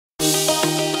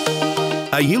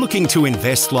Are you looking to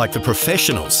invest like the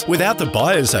professionals without the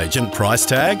buyer's agent price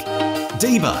tag?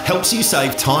 DIBA helps you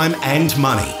save time and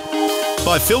money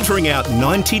by filtering out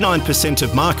 99%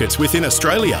 of markets within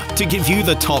Australia to give you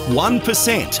the top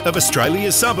 1% of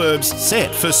Australia's suburbs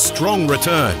set for strong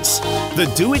returns.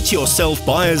 The do-it-yourself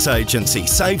buyer's agency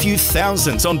save you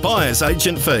thousands on buyer's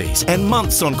agent fees and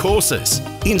months on courses.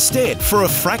 Instead, for a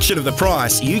fraction of the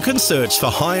price, you can search for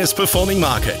highest performing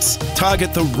markets,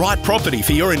 target the right property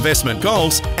for your investment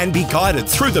goals, and be guided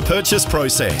through the purchase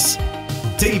process.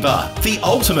 DIBA, the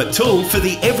ultimate tool for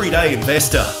the everyday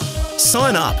investor.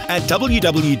 Sign up at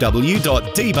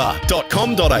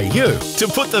www.diba.com.au to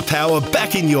put the power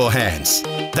back in your hands.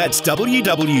 That's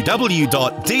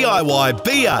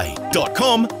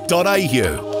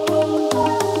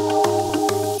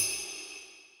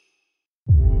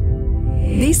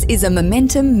www.diyba.com.au. This is a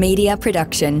Momentum Media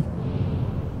production.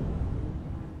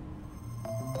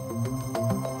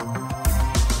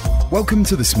 Welcome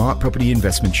to the Smart Property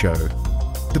Investment Show,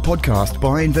 the podcast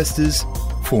by investors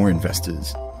for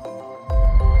investors.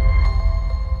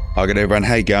 Hi, good everyone.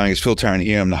 How you going? It's Phil Tarrant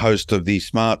here. I'm the host of the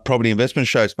Smart Property Investment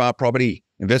Show,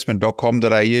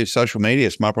 smartpropertyinvestment.com.au, social media,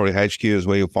 Smart Property HQ is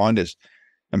where you'll find us.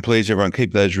 And please, everyone,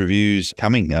 keep those reviews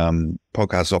coming.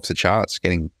 Podcasts off the charts,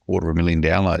 getting 250,000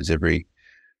 downloads every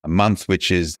month,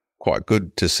 which is quite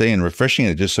good to see and refreshing.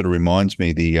 It just sort of reminds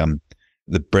me the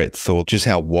breadth or just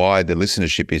how wide the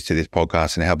listenership is to this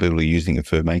podcast and how people are using it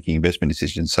for making investment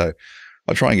decisions. So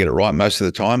I try and get it right most of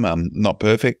the time. I'm not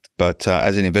perfect, but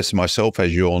as an investor myself,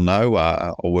 as you all know,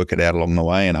 I'll work it out along the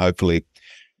way, and hopefully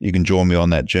you can join me on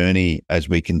that journey as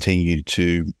we continue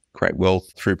to create wealth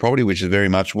through property, which is very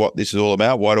much what this is all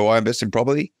about. Why do I invest in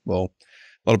property? Well,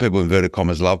 a lot of people, inverted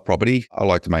commas, love property. I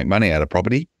like to make money out of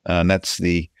property, and that's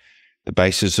the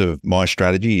basis of my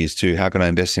strategy is to how can I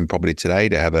invest in property today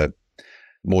to have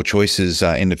more choices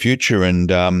in the future.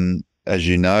 And as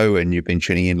you know, and you've been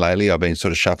tuning in lately, I've been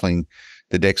sort of shuffling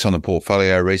the decks on the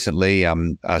portfolio recently,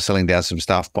 selling down some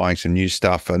stuff, buying some new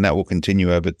stuff, and that will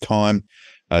continue over time,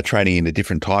 trading in a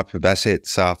different type of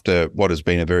assets after what has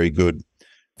been a very good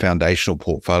foundational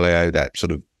portfolio that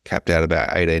sort of capped out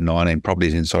about 18, 19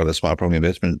 properties inside the Smart Property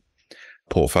Investment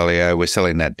portfolio. We're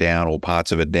selling that down, all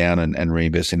parts of it down, and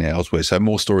reinvesting it elsewhere. So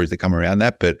more stories that come around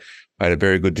that, but I had a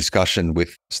very good discussion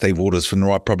with Steve Waters from the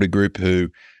Right Property Group, who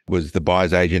was the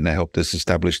buyer's agent that helped us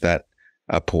establish that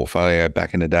portfolio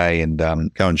back in the day, and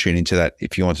go and tune into that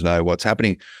if you want to know what's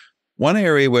happening. One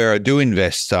area where I do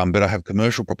invest, but I have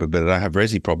commercial property, but I don't have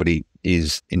resi property,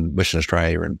 is in Western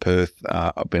Australia in Perth.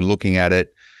 I've been looking at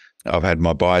it. I've had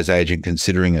my buyer's agent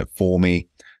considering it for me,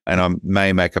 and I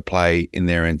may make a play in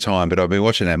there in time, but I've been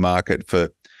watching that market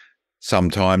for some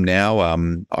time now.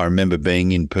 I remember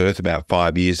being in Perth about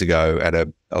 5 years ago I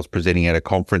was presenting at a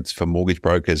conference for mortgage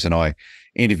brokers, and I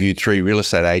interviewed 3 real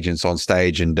estate agents on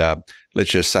stage, and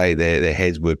let's just say their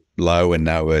heads were low and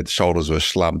their shoulders were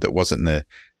slumped. It wasn't the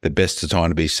best time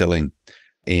to be selling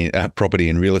in property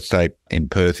and real estate in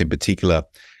Perth in particular,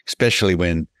 especially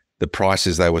when the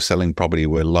prices they were selling property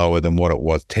were lower than what it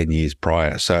was 10 years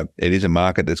prior. So it is a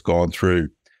market that's gone through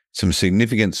some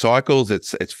significant cycles.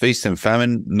 It's feast and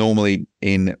famine normally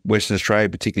in Western Australia,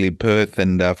 particularly Perth,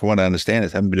 and from what I understand,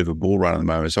 it's having a bit of a bull run at the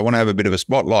moment. So I want to have a bit of a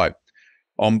spotlight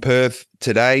on Perth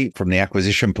today from the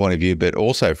acquisition point of view, but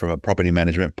also from a property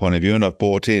management point of view. And I've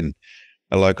brought in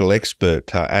a local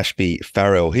expert, Ashby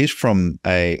Farrell. He's from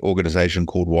a organisation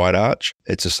called White Arch.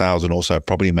 It's a sales and also a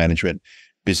property management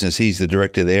business. He's the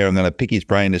director there. I'm going to pick his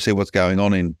brain to see what's going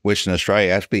on in Western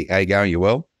Australia. Ashby, how you going? You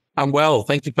well? I'm well.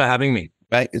 Thank you for having me.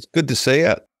 Mate, it's good to see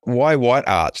you. Why White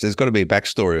Arch? There's got to be a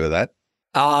backstory with that.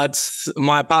 It's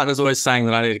my partner's always saying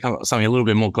that I need to come up with something a little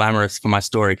bit more glamorous for my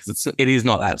story, because it is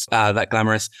not that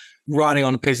glamorous. Writing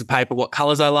on a piece of paper what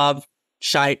colours I love,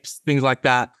 shapes, things like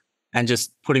that, and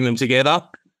just putting them together.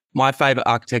 My favourite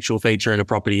architectural feature in a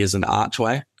property is an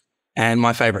archway, and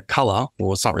my favourite colour,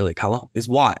 or it's not really a colour, is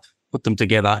white. Put them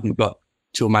together, and you've got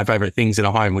 2 of my favourite things in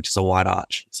a home, which is a white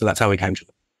arch. So that's how we came to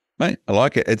it. Mate, I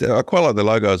like it. I quite like the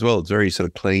logo as well. It's very sort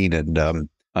of clean, and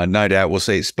no doubt we'll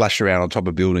see it splash around on top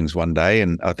of buildings one day.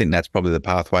 And I think that's probably the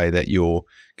pathway that you're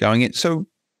going in. So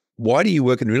why do you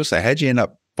work in real estate? How'd you end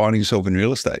up finding yourself in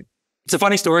real estate? It's a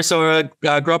funny story. So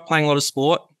I grew up playing a lot of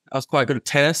sport. I was quite good at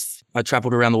tennis. I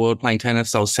traveled around the world playing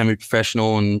tennis. I was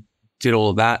semi-professional and did all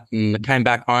of that. And I came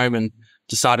back home and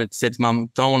said to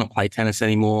Mum, don't want to play tennis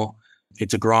anymore.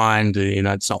 It's a grind,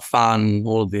 it's not fun,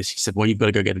 all of this. She said, well, you've got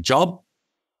to go get a job.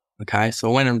 Okay, so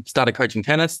I went and started coaching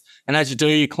tennis. And as you do,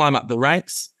 you climb up the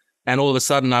ranks. And all of a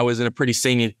sudden, I was in a pretty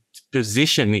senior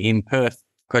position in Perth,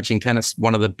 coaching tennis,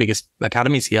 one of the biggest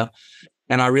academies here.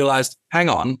 And I realized, hang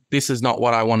on, this is not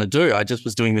what I want to do. I just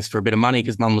was doing this for a bit of money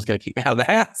because mum was going to kick me out of the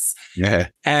house. Yeah.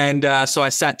 And so I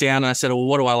sat down and I said, well,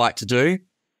 what do I like to do?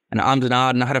 And I ummed and ahed,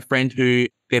 and I had a friend who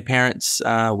their parents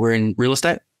were in real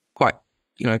estate, quite,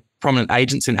 prominent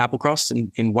agents in Applecross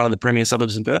in one of the premier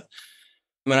suburbs in Perth.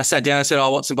 When I sat down, I said, oh,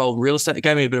 what's involved in real estate? It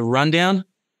gave me a bit of a rundown.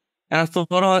 And I thought,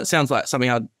 oh, that sounds like something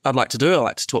I'd like to do. I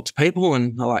like to talk to people,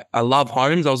 and I love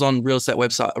homes. I was on real estate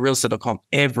website, realestate.com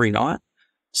every night.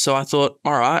 So I thought,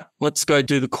 all right, let's go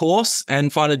do the course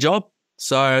and find a job.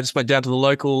 So I just went down to the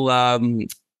local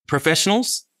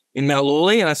professionals in Mount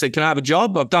Lawley, and I said, can I have a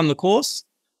job? I've done the course.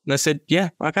 And they said, yeah,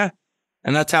 okay.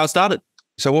 And that's how it started.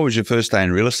 So what was your first day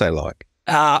in real estate like?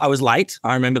 I was late.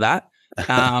 I remember that.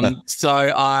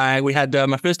 So we had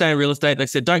my first day in real estate. They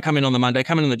said, don't come in on the Monday,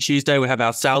 come in on the Tuesday. We have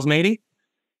our sales meeting.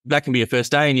 That can be your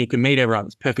first day and you can meet everyone.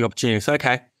 It's a perfect opportunity. So,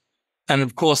 okay. And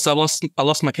of course, I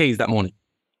lost my keys that morning.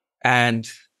 And,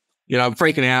 I'm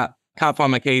freaking out. Can't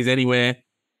find my keys anywhere.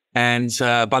 And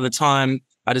by the time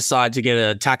I decide to get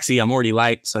a taxi, I'm already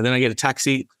late. So then I get a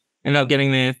taxi, end up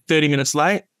getting there 30 minutes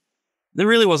late. There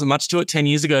really wasn't much to it 10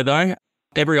 years ago, though.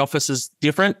 Every office is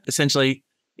different. Essentially,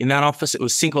 in that office, it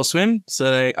was sink or swim.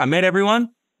 So I met everyone.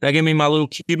 They gave me my little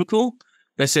cubicle.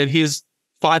 They said, here's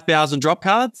 5,000 drop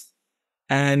cards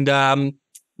and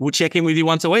we'll check in with you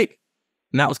once a week.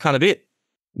 And that was kind of it.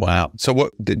 Wow. So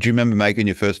do you remember making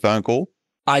your first phone call?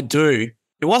 I do.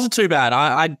 It wasn't too bad.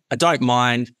 I don't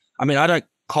mind. I mean, I don't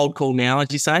cold call now,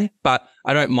 as you say, but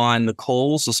I don't mind the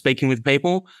calls or speaking with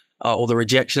people or the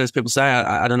rejection, as people say.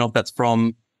 I don't know if that's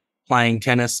from playing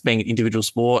tennis, being an individual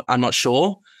sport. I'm not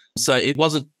sure. So it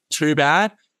wasn't too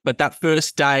bad. But that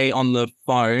first day on the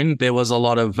phone, there was a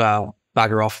lot of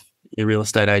bugger off your real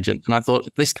estate agent. And I thought,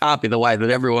 this can't be the way that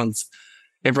everyone's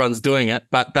doing it.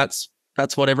 But that's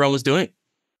what everyone was doing.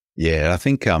 Yeah, I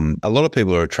think a lot of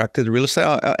people are attracted to real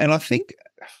estate. And I think,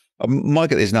 I might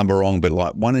get this number wrong, but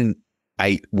like 1 in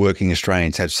 8 working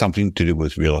Australians have something to do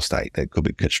with real estate. That could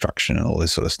be construction and all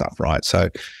this sort of stuff, right? So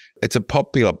it's a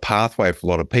popular pathway for a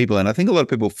lot of people. And I think a lot of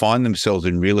people find themselves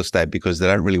in real estate because they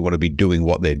don't really want to be doing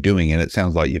what they're doing. And it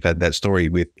sounds like you've had that story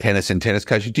with tennis and tennis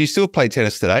coaching. Do you still play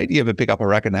tennis today? Do you ever pick up a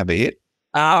racket and have a hit?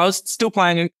 I was still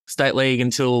playing in state league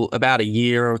until about a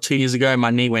year or 2 years ago.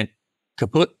 My knee went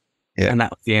kaput. Yeah. And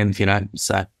that was the end,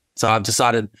 So I've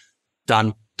decided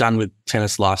done with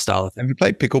tennis lifestyle. Have you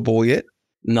played pickleball yet?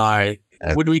 No.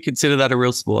 Would we consider that a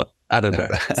real sport? I don't know.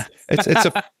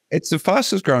 It's the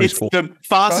fastest growing sport. It's the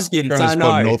fastest growing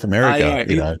sport in North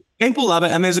America. People love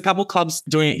it. And there's a couple of clubs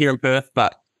doing it here in Perth,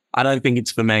 but I don't think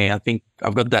it's for me. I think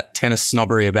I've got that tennis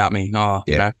snobbery about me. Oh,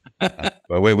 yeah.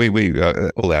 Well, we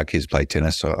all our kids play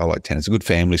tennis, so I like tennis. It's a good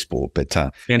family sport, but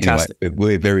fantastic. Anyway,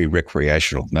 we're very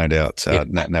recreational, no doubt.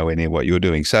 Nowhere near what you're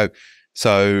doing.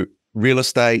 So real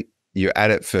estate, you're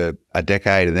at it for a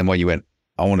decade, and then you went,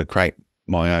 I want to create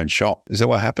my own shop. Is that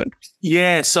what happened?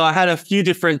 Yeah. So I had a few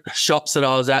different shops that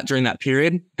I was at during that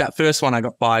period. That first one I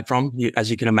got fired from,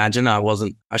 as you can imagine.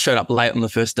 I showed up late on the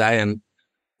first day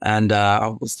and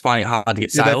I was finding it hard to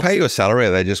get sales. Did they pay you a salary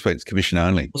or they just went commission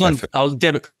only? I was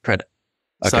debit credit.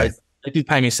 Okay. So they did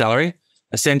pay me a salary.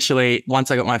 Essentially,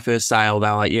 once I got my first sale, they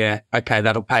were like, yeah, okay,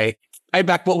 that'll pay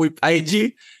back what we paid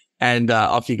you. And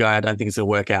off you go. I don't think it's going to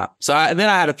work out. So then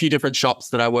I had a few different shops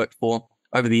that I worked for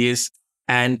over the years.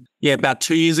 And yeah, about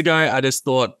 2 years ago, I just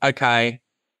thought, okay,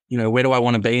 where do I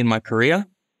want to be in my career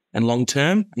and long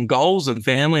term and goals and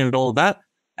family and all of that.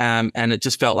 And it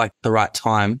just felt like the right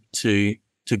time to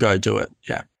go do it.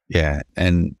 Yeah. Yeah.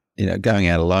 And, going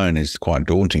out alone is quite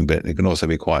daunting, but it can also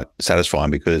be quite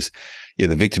satisfying because you're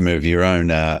the victim of your own,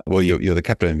 you're the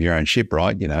captain of your own ship,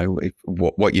 right?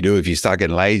 What you do, if you start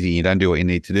getting lazy, you don't do what you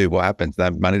need to do, what happens?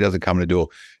 That money doesn't come in the door.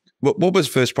 What was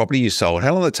the first property you sold?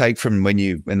 How long did it take from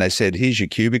when they said, here's your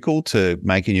cubicle to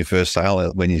making your first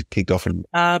sale when you kicked off?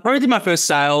 Probably did my first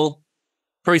sale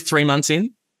probably 3 months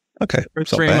in. Okay.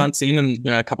 3 months in and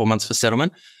a couple of months for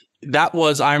settlement.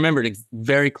 I remember it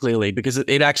very clearly because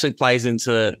it actually plays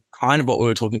into kind of what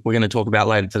we're going to talk about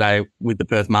later today with the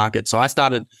Perth market. So I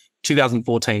started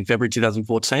February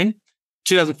 2014.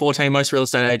 2014, most real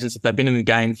estate agents, if they've been in the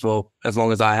game for as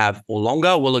long as I have or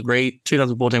longer, will agree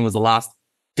 2014 was the last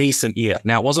decent year.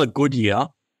 Now, it wasn't a good year,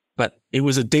 but it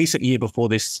was a decent year before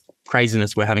this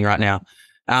craziness we're having right now.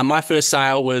 My first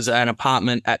sale was an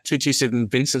apartment at 227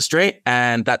 Vincent Street,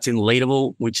 and that's in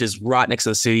Leederville, which is right next to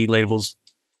the city. Leederville's,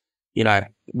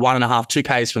 1.5, 2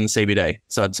 Ks from the CBD.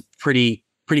 So it's a pretty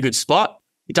good spot.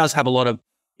 It does have a lot of,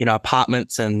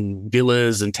 apartments and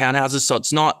villas and townhouses. So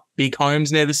it's not big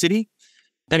homes near the city.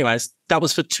 Anyways, that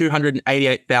was for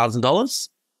 $288,000.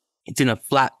 It's in a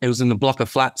flat. It was in a block of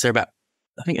flats. They're about,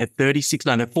 I think,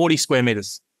 they're 40 square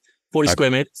meters. 40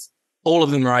 square meters. All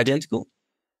of them are identical.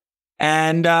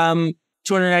 And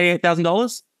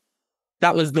 $288,000.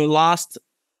 That was the last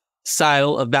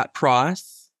sale of that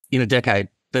price in a decade.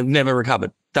 They've never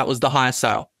recovered. That was the highest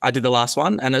sale. I did the last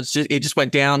one, and it just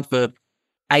went down for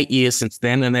 8 years since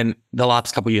then, and then the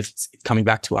last couple of years it's coming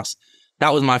back to us.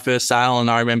 That was my first sale, and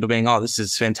I remember being, oh, this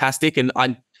is fantastic. And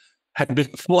I had been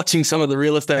watching some of the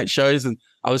real estate shows, and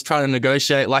I was trying to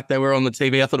negotiate like they were on the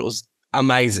TV. I thought it was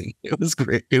amazing. It was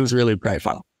great. It was really great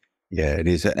fun. Yeah, it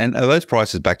is. And are those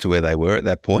prices back to where they were at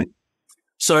that point?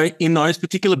 So in those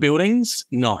particular buildings,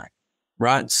 no,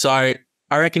 right? So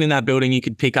I reckon in that building you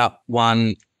could pick up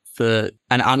one for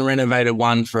an unrenovated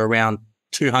one for around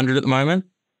 200 at the moment.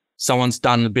 Someone's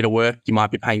done a bit of work, you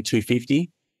might be paying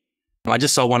 250. I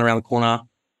just sold one around the corner,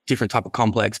 different type of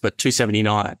complex, but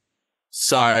 279.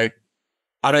 So I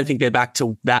don't think they're back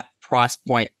to that price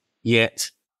point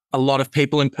yet. A lot of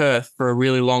people in Perth for a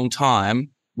really long time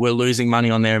were losing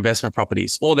money on their investment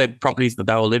properties or their properties that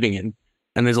they were living in.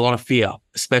 And there's a lot of fear,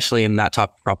 especially in that type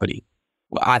of property.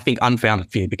 I think unfounded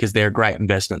fear, because they're great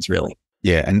investments, really.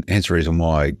 Yeah, and hence the reason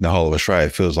why the whole of Australia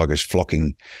feels like it's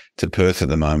flocking to Perth at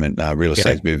the moment. Real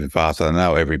estate's moving faster. I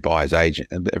know every buyer's agent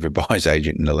in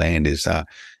the land is out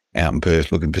in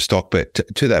Perth looking for stock. But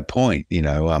to that point,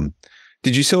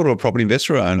 did you sell to a property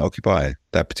investor or own occupier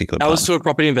that particular? I was to a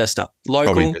property investor,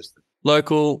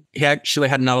 local. He actually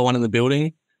had another one in the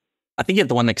building. I think he had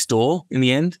the one next door in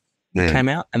the end. Came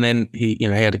out, and then he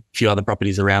had a few other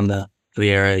properties around the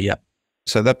area. Yeah.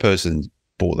 So that person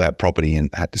bought that property and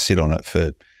had to sit on it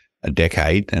for a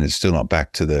decade, and it's still not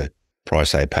back to the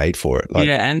price they paid for it.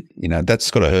 And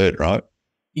that's got to hurt, right?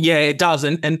 Yeah, it does.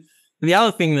 And the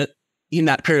other thing that in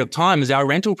that period of time is our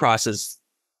rental prices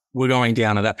were going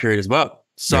down at that period as well.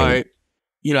 So,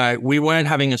 we weren't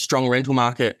having a strong rental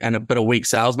market but a weak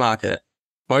sales market.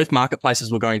 Both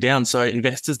marketplaces were going down. So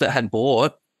investors that had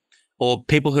bought, or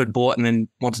people who had bought and then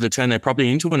wanted to turn their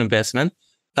property into an investment,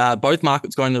 both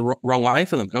markets going the wrong way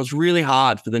for them. And it was really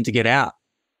hard for them to get out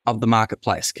of the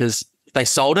marketplace, because if they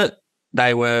sold it,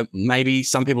 they were maybe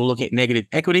some people looking at negative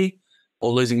equity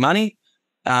or losing money,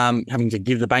 having to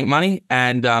give the bank money.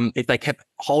 And if they kept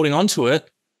holding on to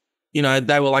it,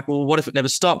 they were like, well, what if it never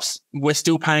stops? We're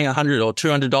still paying $100 or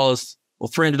 $200 or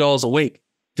 $300 a week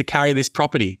to carry this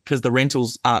property because the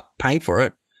rentals aren't paying for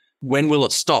it. When will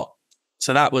it stop?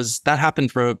 So that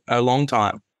happened for a long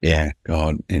time. Yeah,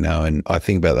 God, and I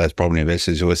think about those property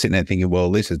investors who are sitting there thinking,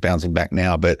 well, this is bouncing back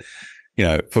now. But,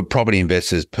 for property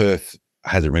investors, Perth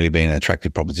hasn't really been an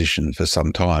attractive proposition for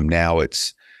some time. Now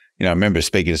it's, I remember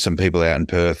speaking to some people out in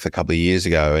Perth a couple of years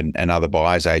ago, and other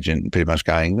buyer's agent pretty much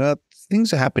going, well,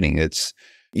 things are happening.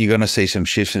 You're going to see some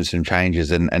shifts and some changes,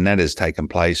 and that has taken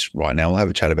place right now. We'll have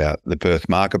a chat about the Perth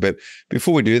market. But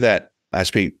before we do that,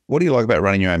 Aspie, what do you like about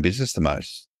running your own business the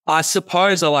most? I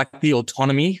suppose I like the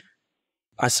autonomy.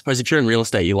 I suppose if you're in real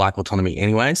estate, you like autonomy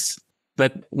anyways.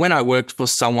 But when I worked for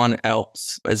someone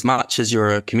else, as much as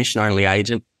you're a commission-only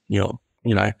agent,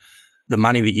 the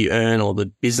money that you earn or the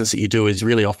business that you do is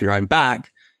really off your own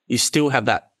back, you still have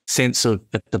that sense of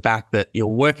at the back that you're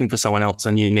working for someone else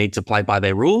and you need to play by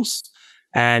their rules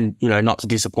and, not to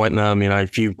disappoint them.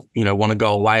 If you, want to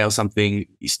go away or something,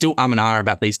 you still and ah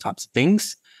about these types of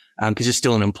things because you're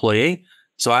still an employee.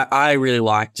 So I really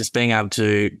like just being able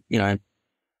to,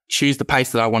 choose the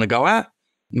pace that I want to go at,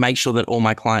 make sure that all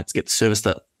my clients get the service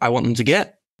that I want them to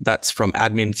get. That's from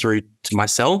admin through to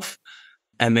myself.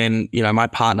 And then, my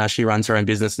partner, she runs her own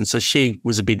business. And so she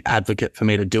was a big advocate for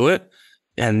me to do it.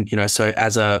 And, so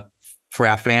for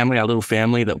our family, our little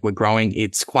family that we're growing,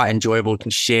 it's quite enjoyable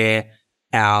to share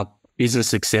our business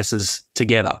successes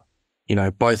together.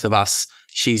 Both of us,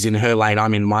 she's in her lane,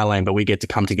 I'm in my lane, but we get to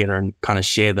come together and kind of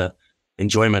share the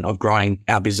enjoyment of growing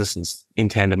our businesses in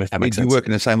tandem, if that makes sense. You work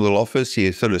in the same little office?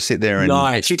 You sort of sit there and...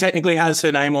 No, she technically has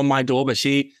her name on my door, but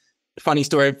funny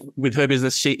story with her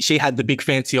business, she had the big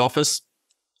fancy office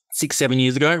 6-7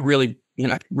 years ago,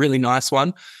 really nice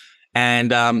one.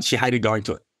 And she hated going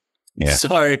to it. Yeah.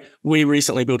 So we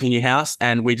recently built a new house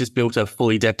and we just built a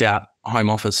fully decked out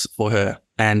home office for her.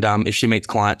 And if she meets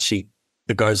clients, she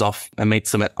goes off and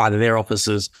meets them at either their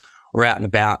offices or out and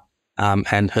about.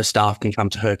 And her staff can come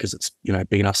to her because it's,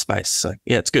 big enough space. So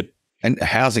yeah, it's good. And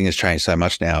housing has changed so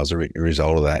much now as a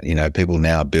result of that. People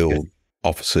now build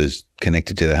offices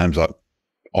connected to their homes, like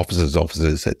offices.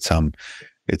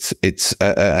 It's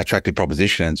an attractive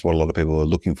proposition. It's what a lot of people are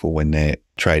looking for when they're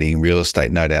trading real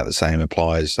estate. No doubt the same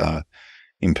applies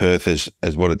in Perth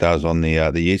as what it does on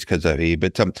the East Coast over here.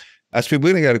 But Aspie,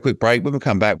 we're going to go to a quick break. When we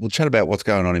come back, we'll chat about what's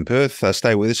going on in Perth.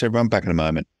 Stay with us, everyone. Back in a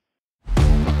moment.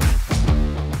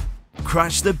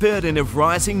 Crush the burden of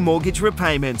rising mortgage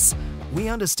repayments. We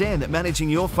understand that managing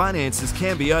your finances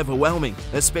can be overwhelming,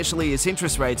 especially as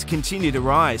interest rates continue to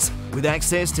rise. With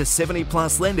access to 70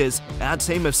 plus lenders, our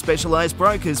team of specialised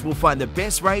brokers will find the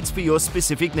best rates for your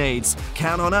specific needs.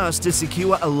 Count on us to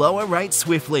secure a lower rate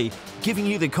swiftly, giving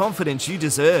you the confidence you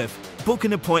deserve. Book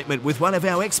an appointment with one of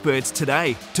our experts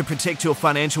today to protect your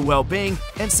financial well-being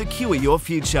and secure your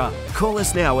future. Call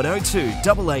us now at 02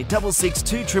 8866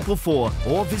 2444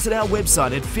 or visit our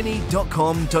website at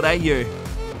finny.com.au.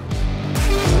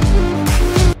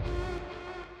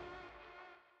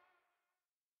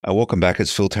 Welcome back.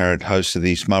 It's Phil Tarrant, host of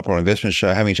the Smart Property Investment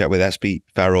Show, having a chat with Aspie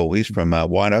Farrell. He's from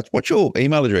White. What's your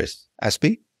email address,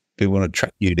 Aspie? If we want to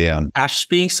track you down.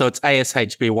 Ashby, so it's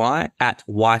ASHBY at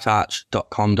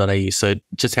whitearch.com.au. So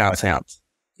just how it sounds.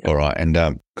 All right. And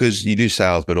because you do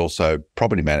sales, but also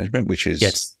property management, which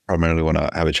is primarily what I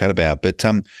have a chat about. But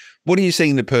what are you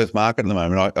seeing in the Perth market at the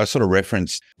moment? I sort of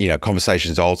referenced,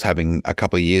 conversations I was having a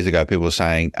couple of years ago. People were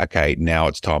saying, okay, now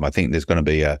it's time. I think there's going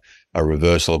to be a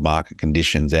reversal of market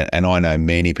conditions. And I know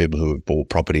many people who have bought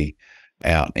property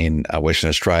out in Western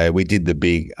Australia. We did the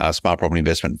big Smart Property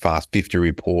Investment Fast 50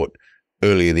 report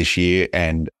earlier this year,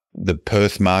 and the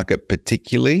Perth market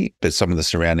particularly, but some of the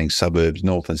surrounding suburbs,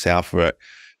 north and south of it,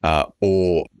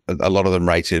 or a lot of them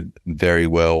rated very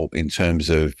well in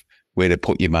terms of where to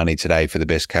put your money today for the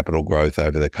best capital growth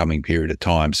over the coming period of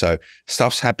time. So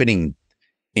stuff's happening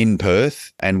in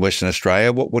Perth and Western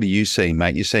Australia. What are you seeing,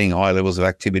 mate? You're seeing high levels of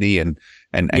activity and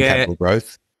capital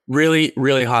growth? Really,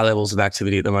 really high levels of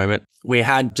activity at the moment. We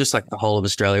had, just like the whole of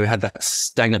Australia, we had that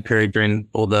stagnant period during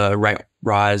all the rate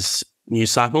rise news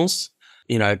cycles,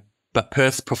 but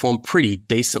Perth performed pretty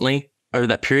decently over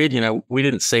that period. We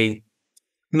didn't see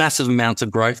massive amounts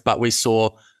of growth, but we saw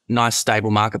nice,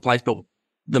 stable marketplace. But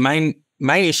the main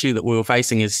issue that we were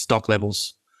facing is stock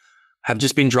levels have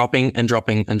just been dropping and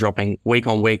dropping and dropping week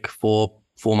on week for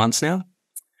 4 months now.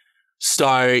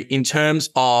 So in terms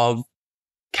of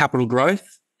capital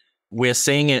growth, we're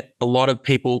seeing it, a lot of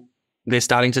people, they're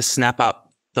starting to snap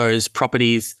up those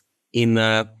properties in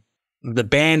the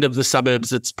band of the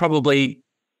suburbs that's probably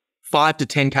 5 to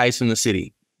 10 Ks from the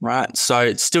city, right? So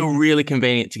it's still really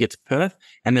convenient to get to Perth,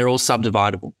 and they're all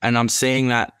subdividable. And I'm seeing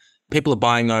that people are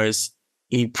buying those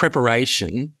in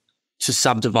preparation to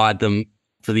subdivide them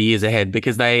for the years ahead,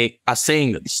 because they are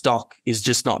seeing that the stock is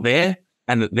just not there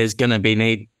and that there's going to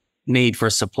be need for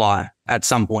a supply at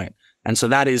some point. And so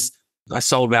I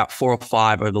sold about 4 or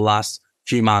 5 over the last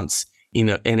few months in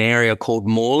an area called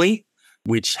Morley,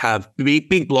 which have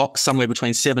big blocks, somewhere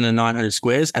between 700 and 900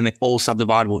 squares, and they're all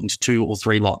subdividable into 2 or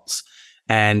 3 lots.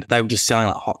 And they were just selling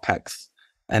like hotcakes.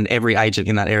 And every agent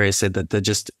in that area said that they're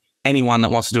just, anyone that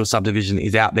wants to do a subdivision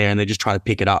is out there and they're just trying to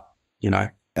pick it up,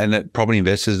 And that property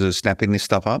investors are snapping this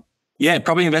stuff up? Yeah,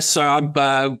 property investors.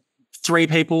 So 3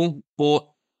 people bought,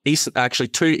 2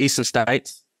 Eastern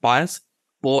States buyers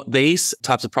bought these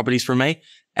types of properties from me,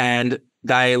 and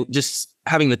they just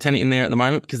having the tenant in there at the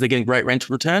moment because they're getting great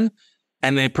rental return,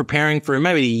 and they're preparing for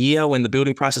maybe a year when the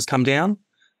building prices come down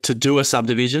to do a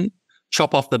subdivision,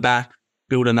 chop off the back,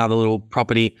 build another little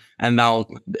property, and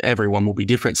everyone will be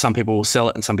different. Some people will sell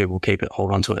it and some people will keep it,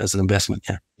 hold on to it as an investment.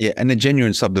 Yeah. Yeah. And they're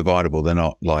genuine subdividable. They're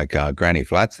not like granny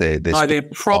flats. They're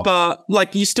proper,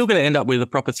 like you're still going to end up with a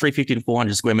proper 350 to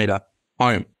 400 square meter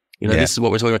home. This is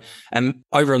what we're talking about. And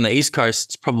over on the East Coast,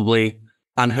 it's probably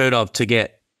unheard of to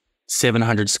get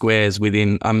 700 squares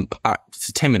within, it's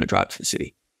a 10-minute drive to the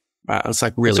city. Right? It's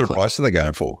like really What sort of price are they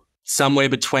going for? Somewhere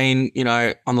between,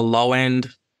 on the low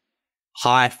end,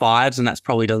 high 5s, and that's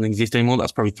probably doesn't exist anymore.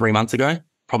 That's probably 3 months ago.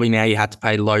 Probably now you had to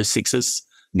pay low 6s.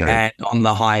 No. And on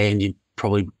the high end, you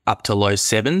probably up to low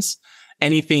 7s.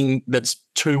 Anything that's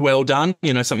too well done,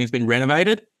 something that's been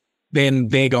renovated, then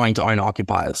they're going to own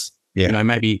occupiers. Yeah.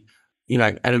 Maybe,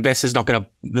 an investor's not going to,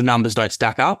 the numbers don't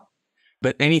stack up,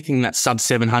 but anything that's sub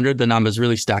 700, the numbers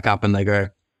really stack up and they go,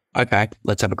 okay,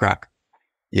 let's have a crack.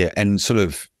 Yeah. And sort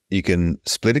of, you can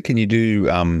split it. Can you do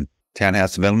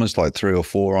townhouse developments like 3 or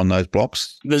 4 on those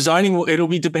blocks? The zoning, it'll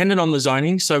be dependent on the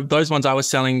zoning. So those ones I was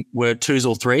selling were 2s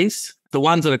or 3s. The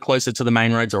ones that are closer to the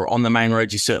main roads or on the main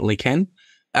roads, you certainly can.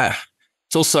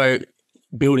 It's also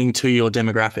building to your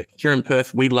demographic. Here in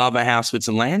Perth, we love a house with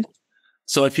some land.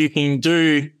 So if you can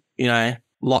do,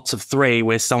 lots of 3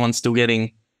 where someone's still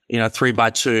getting,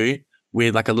 3x2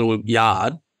 with like a little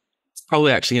yard, it's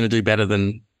probably actually going to do better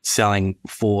than selling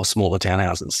 4 smaller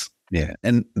townhouses. Yeah.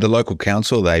 And the local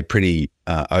council, are they pretty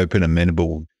open,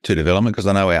 amenable to development? Because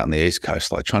I know out on the East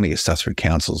Coast, like trying to get stuff through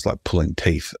councils, like pulling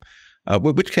teeth.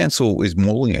 Which council is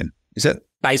Morley in? Is that?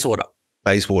 Bayswater.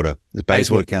 The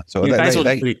Bayswater Council. Yeah,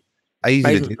 Bayswater's pretty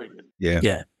good.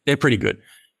 Yeah, they're pretty good.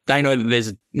 they know that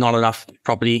there's not enough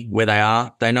property where they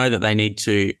are. They know that they need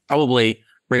to probably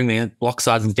bring their block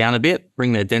sizes down a bit,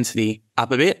 bring their density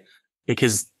up a bit,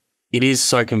 because it is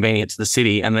so convenient to the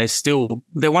city. And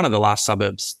they're one of the last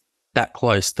suburbs that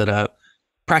close that are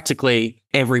practically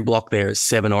every block there is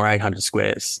 700 or 800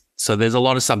 squares. So there's a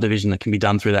lot of subdivision that can be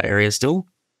done through that area still,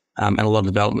 and a lot of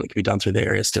development that can be done through the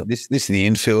area still. This is the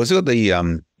infill. Has it got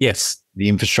the yes, the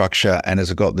infrastructure, and has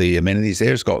it got the amenities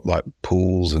there? It's got like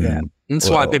pools and And that's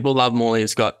why people love Morley.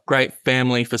 It's got great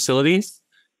family facilities.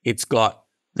 It's got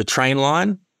the train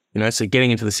line, so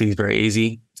getting into the city is very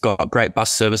easy. It's got great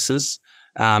bus services,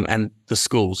 and the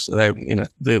schools.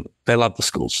 They love the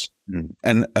schools.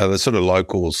 And the sort of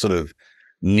local, sort of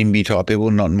NIMBY type people,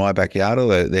 not in my backyard,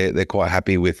 or they're quite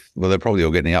happy with, well, they're probably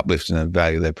all getting uplifts in the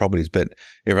value of their properties, but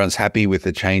everyone's happy with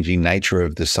the changing nature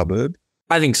of the suburb.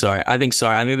 I think so. I think,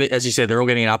 as you said, they're all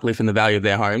getting an uplift in the value of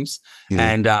their homes.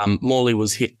 And Morley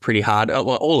was hit pretty hard.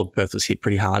 Well, all of Perth was hit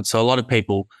pretty hard. So a lot of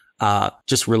people are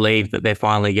just relieved that they're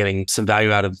finally getting some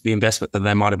value out of the investment that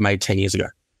they might have made 10 years ago.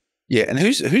 Yeah, and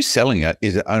who's selling it?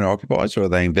 Is it owner-occupiers, or are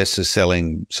they investors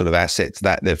selling sort of assets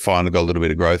that they've finally got a little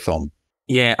bit of growth on?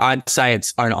 Yeah, I'd say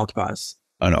it's owner-occupiers.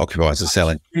 Owner-occupiers are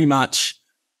selling. Pretty much.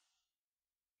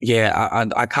 Yeah,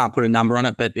 I can't put a number on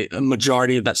it, but a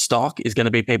majority of that stock is going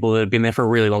to be people that have been there for a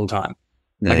really long time.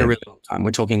 Like a really long time.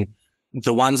 We're talking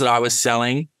the ones that I was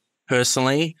selling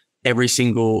personally, every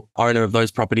single owner of those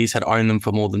properties had owned them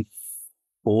for more than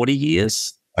 40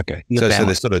 years. Okay. So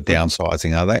they're sort of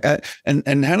downsizing, are they?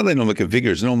 And how do they normally configure?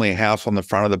 Is it normally a house on the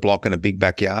front of the block and a big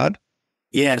backyard?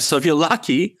 Yeah. So if you're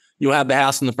lucky, you'll have the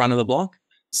house in the front of the block.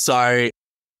 So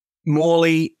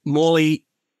Morley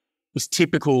was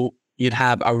typical. You'd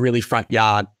have a really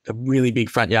big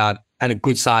front yard and a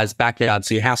good sized backyard.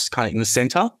 So your house is kind of in the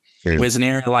center. Yeah. Whereas an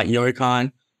area like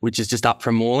Yokine, which is just up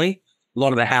from Morley, a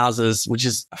lot of the houses,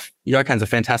 Yokine's a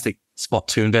fantastic spot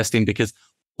to invest in because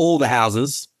all the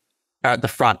houses are at the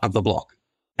front of the block.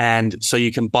 And so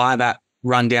you can buy that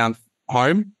rundown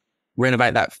home,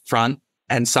 renovate that front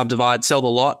and subdivide, sell the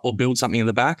lot or build something in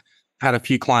the back. I've had a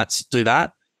few clients do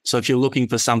that. So if you're looking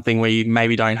for something where you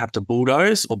maybe don't have to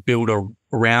bulldoze or build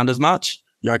around as much,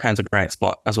 Yokine's a great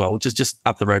spot as well, which is just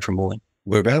up the road from Morley.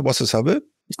 Whereabouts? What's the suburb?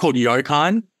 It's called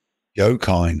Yokine.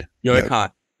 Yokine.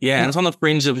 Yeah, and it's on the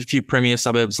fringe of a few premier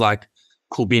suburbs like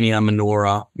Coolbinia,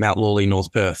 Menora, Mount Lawley,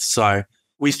 North Perth. So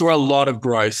we saw a lot of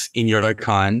growth in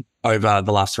Yokine over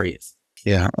the last 3 years.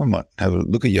 Yeah, I might have a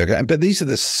look at Yokine. But these are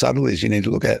the subtleties you need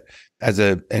to look at as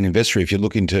an investor if you're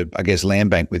looking to, I guess, land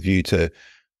bank with you to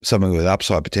something with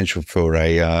upside potential for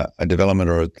a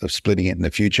development or splitting it in the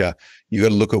future. You got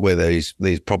to look at where these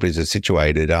properties are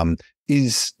situated.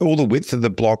 Is all the width of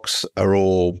the blocks are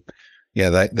all,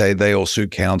 they all suit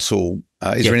council.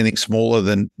 Is there anything smaller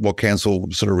than what council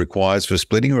sort of requires for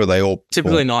splitting, or are they all?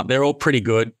 Typically not. They're all pretty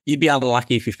good. You'd be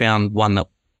unlucky if you found one that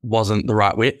wasn't the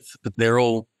right width, but they're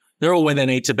all where they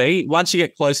need to be. Once you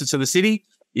get closer to the city,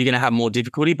 you're going to have more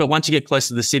difficulty. But once you get close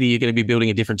to the city, you're going to be building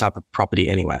a different type of property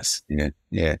anyways.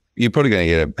 Yeah. You're probably going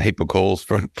to get a heap of calls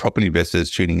from property investors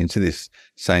tuning into this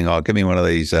saying, oh, give me one of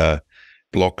these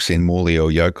blocks in Morley or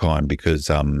Yokine because,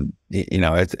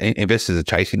 investors are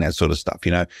chasing that sort of stuff.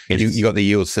 You got the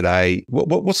yields today.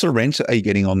 What sort of rents are you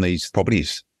getting on these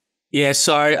properties? Yeah,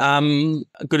 so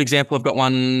a good example, I've got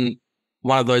one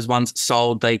of those ones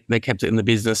sold. They kept it in the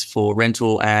business for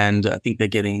rental and I think they're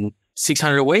getting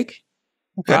 $600 a week.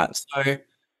 Okay. Right. So,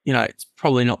 it's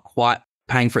probably not quite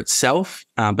paying for itself,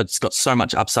 but it's got so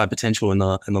much upside potential in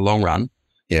the long run.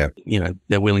 Yeah.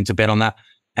 They're willing to bet on that.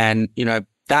 And,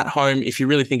 that home, if you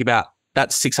really think about that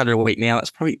 $600 a week now,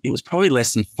 it was probably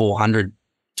less than $400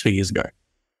 2 years ago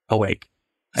a week.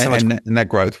 And that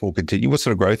growth will continue. What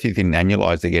sort of growth do you think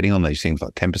annualized they're getting on these things,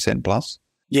 like 10% plus?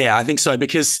 Yeah, I think so.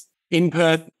 Because in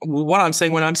Perth, what I'm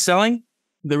saying when I'm selling,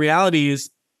 the reality is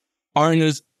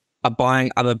owners are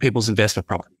buying other people's investment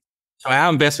property. So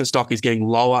our investment stock is getting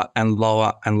lower and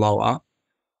lower and lower,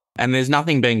 and there's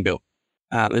nothing being built.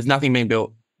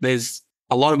 There's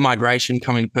a lot of migration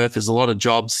coming to Perth. There's a lot of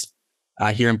jobs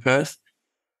here in Perth,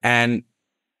 and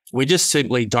we just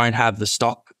simply don't have the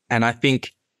stock. And I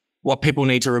think what people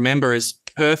need to remember is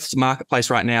Perth's marketplace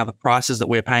right now, the prices that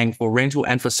we're paying for rental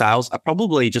and for sales are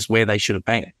probably just where they should have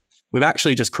been. We've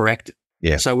actually just corrected.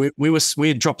 Yeah. So we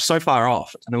had dropped so far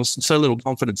off and there was so little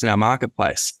confidence in our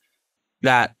marketplace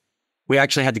that we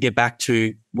actually had to get back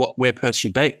to where Perth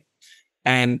should be.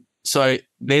 And so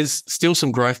there's still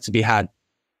some growth to be had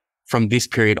from this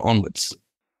period onwards.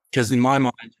 Because in my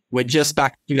mind, we're just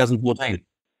back to 2014.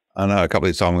 I know a couple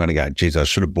of times I'm going to go, geez, I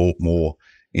should have bought more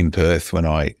in Perth when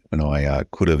I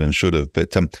could have and should have.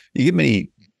 But you get many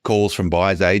calls from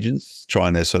buyers agents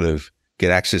trying to sort of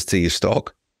get access to your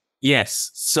stock?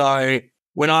 Yes. So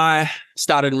when I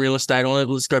started in real estate,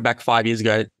 let's go back 5 years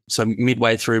ago, so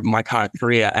midway through my current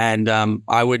career, and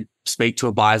I would speak to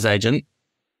a buyer's agent,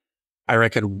 I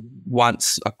reckon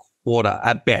once a quarter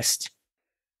at best.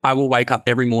 I will wake up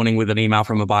every morning with an email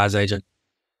from a buyer's agent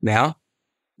now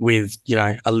with,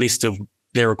 a list of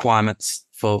their requirements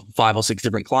for 5 or 6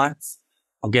 different clients.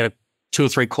 I'll get 2 or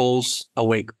 3 calls a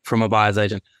week from a buyer's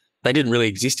agent. They didn't really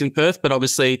exist in Perth, but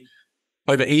obviously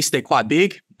over East, they're quite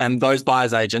big, and those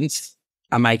buyer's agents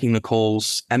are making the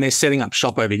calls and they're setting up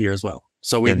shop over here as well.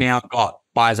 So we've now got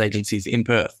buyer's agencies in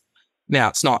Perth. Now,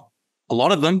 it's not a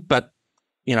lot of them, but,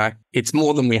 it's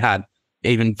more than we had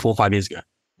even 4 or 5 years ago.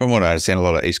 From what I understand, a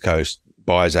lot of East Coast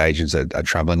buyers agents are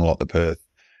traveling a lot to Perth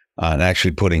and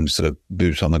actually putting sort of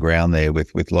boots on the ground there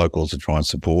with locals to try and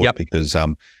support because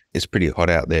it's pretty hot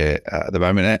out there at the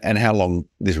moment. And how long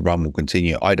this run will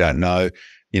continue, I don't know.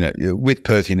 With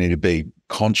Perth, you need to be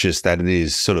conscious that it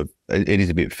is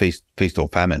a bit feast or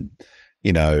famine.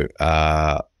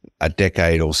 A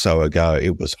decade or so ago,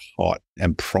 it was hot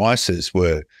and prices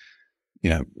were,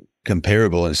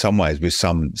 comparable in some ways with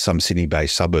some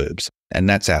Sydney-based suburbs. And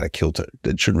that's out of kilter.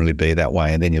 It shouldn't really be that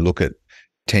way. And then you look at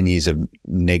 10 years of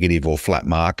negative or flat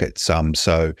markets.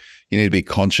 So you need to be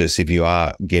conscious if you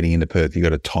are getting into Perth, you've got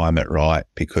to time it right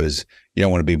because you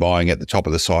don't want to be buying at the top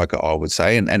of the cycle, I would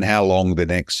say. And how long the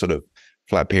next sort of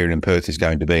flat period in Perth is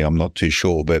going to be, I'm not too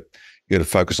sure, but you got to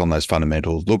focus on those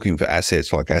fundamentals, looking for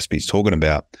assets like Aspie's talking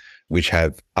about, which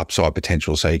have upside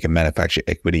potential so you can manufacture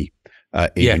equity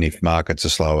even if markets are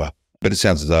slower. But it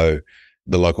sounds as though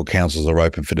the local councils are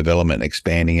open for development and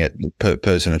expanding it. Per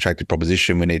person attractive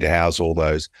proposition, we need to house all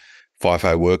those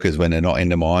FIFO workers when they're not in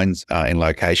the mines in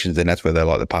locations, and that's where they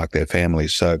like to park their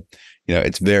families. So,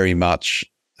 it's very much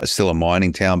still a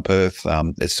mining town, Perth.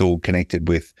 It's still connected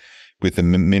with the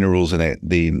minerals and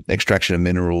the extraction of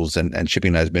minerals and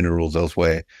shipping those minerals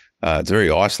elsewhere. It's very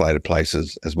isolated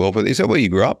places as well. But is that where you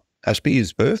grew up? Aspie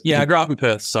is Perth? Yeah, I grew up in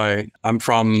Perth. So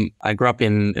I grew up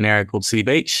in an area called City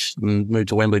Beach and moved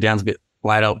to Wembley Downs a bit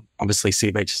later. Obviously,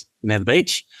 City Beach is near the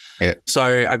beach. Yeah. So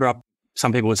I grew up,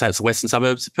 some people would say it's the western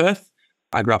suburbs of Perth.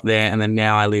 I grew up there, and then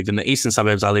now I live in the eastern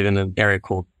suburbs. I live in an area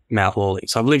called Mount Lawley.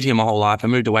 So I've lived here my whole life. I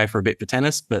moved away for a bit for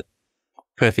tennis, but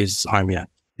Perth is home, yeah.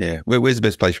 Yeah. Where's the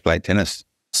best place to play tennis?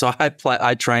 So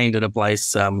I trained at a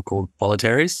place called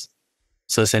Voluntaries.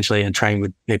 So essentially I trained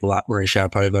with people like Maria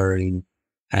Sharapova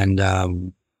and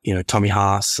Tommy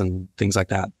Haas and things like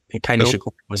that. Kane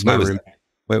Nishikori was my room.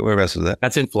 Whereabouts is that?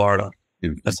 That's in Florida.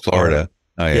 That's Florida.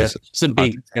 Oh, yes. Yeah. It's a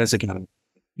big tennis academy.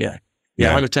 Yeah.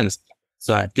 Yeah, home of tennis.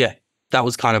 So, yeah, that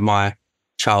was kind of my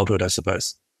childhood, I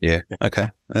suppose. Yeah. Okay.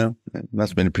 Well, it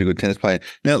must have been a pretty good tennis player.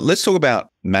 Now, let's talk about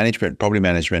management, property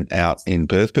management out in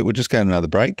Perth, but we'll just go on another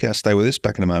break. Stay with us.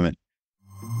 Back in a moment.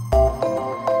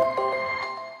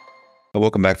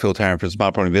 Welcome back, Phil Tarrant from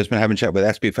Smart Property Investment. Having a chat with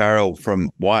Aspie Farrell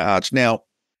from Y-Arch. Now,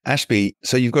 Aspie,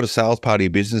 so you've got a sales part of your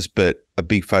business, but a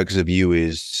big focus of you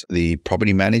is the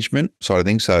property management side of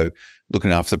things. So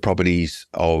looking after the properties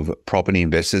of property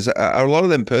investors. Are a lot of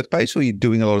them Perth-based, or are you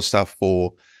doing a lot of stuff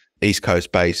for East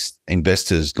Coast-based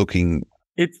investors looking?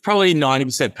 It's probably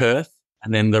 90% Perth,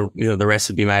 and then the rest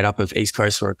would be made up of East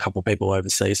Coast or a couple of people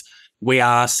overseas. We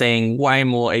are seeing way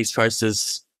more East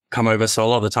Coasters come over. So a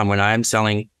lot of the time when I am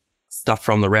selling stuff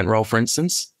from the rent roll, for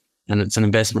instance, and it's an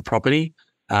investment property,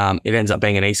 it ends up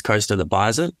being an East Coaster that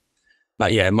buys it.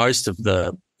 But yeah,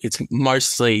 it's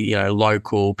mostly,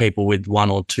 local people with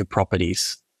 1 or 2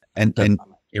 properties. And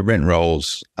your rent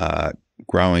rolls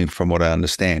growing from what I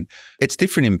understand. It's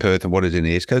different in Perth than what it is in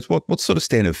the East Coast. What sort of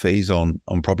standard fees on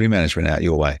property management out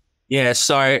your way? Yeah,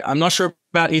 so I'm not sure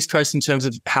about East Coast in terms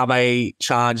of how they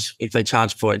charge, if they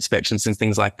charge for inspections and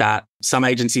things like that. Some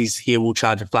agencies here will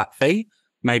charge a flat fee,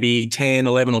 maybe 10,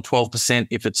 11 or 12%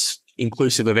 if it's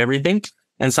inclusive of everything.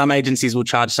 And some agencies will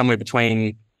charge somewhere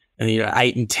between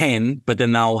 8 and 10, but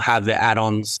then they'll have the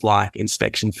add-ons like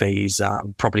inspection fees,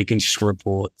 property condition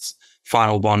reports,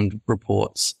 final bond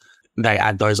reports. They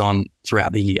add those on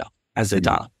throughout the year as they're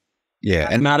done. Yeah.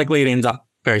 And mathematically, it ends up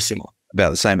very similar.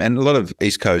 About the same. And a lot of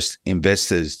East Coast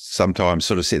investors sometimes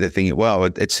sort of sit there thinking, well,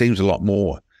 it seems a lot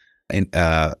more in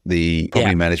the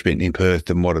property management in Perth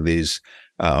than what it is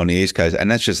on the East Coast. And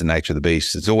that's just the nature of the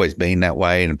beast. It's always been that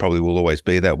way and probably will always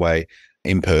be that way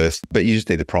in Perth. But you just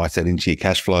need to price that into your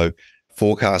cash flow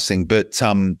forecasting. But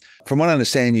from what I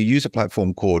understand, you use a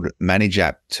platform called Manage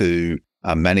App to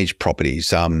manage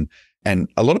properties. And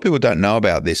a lot of people don't know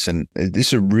about this. And this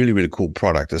is a really, really cool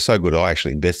product. It's so good. I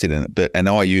actually invested in it, and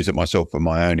I use it myself for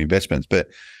my own investments. But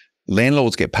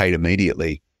landlords get paid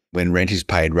immediately when rent is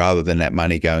paid rather than that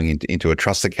money going into a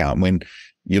trust account. When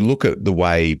you look at the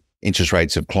way interest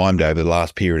rates have climbed over the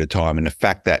last period of time, and the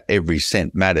fact that every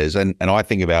cent matters. And I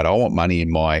think about, I want money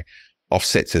in my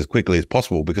offsets as quickly as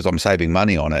possible because I'm saving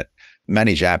money on it.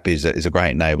 Manage app is a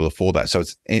great enabler for that. So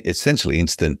it's essentially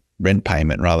instant rent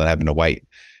payment rather than having to wait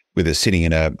with it sitting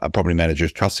in a property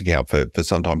manager's trust account for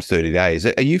sometimes 30 days.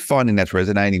 Are you finding that's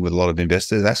resonating with a lot of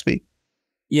investors, Aspie?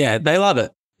 Yeah, they love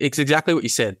it. It's exactly what you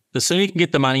said. The sooner you can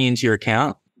get the money into your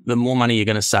account, the more money you're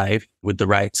going to save with the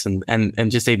rates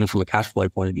and just even from a cash flow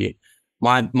point of view.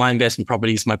 My investment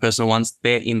properties, my personal ones,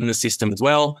 they're in the system as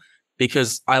well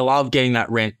because I love getting that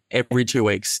rent every 2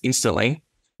 weeks instantly.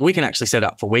 We can actually set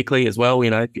up for weekly as well,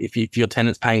 if your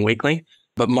tenant's paying weekly.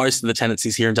 But most of the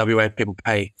tenancies here in WA, people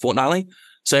pay fortnightly.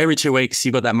 So every 2 weeks,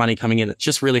 you've got that money coming in. It's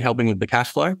just really helping with the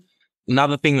cash flow.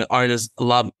 Another thing that owners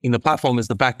love in the platform is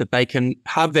the fact that they can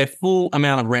have their full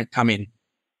amount of rent come in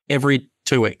every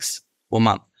 2 weeks or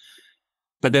month.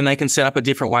 But then they can set up a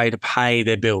different way to pay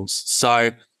their bills. So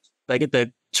they get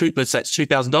let's say it's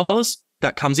 $2,000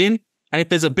 that comes in. And if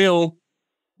there's a bill,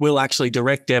 we'll actually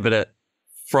direct debit it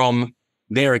from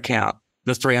their account,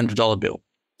 the $300 bill.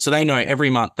 So they know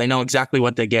every month, they know exactly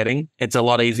what they're getting. It's a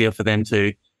lot easier for them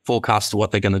to forecast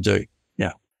what they're going to do.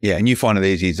 Yeah. Yeah. And you find it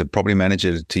easy as a property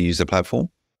manager to use the platform?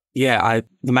 Yeah.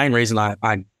 The main reason I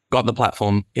got the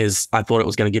platform is I thought it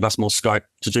was going to give us more scope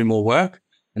to do more work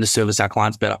and to service our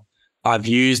clients better. I've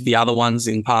used the other ones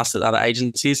in past at other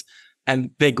agencies and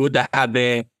they're good to have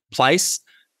their place.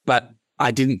 But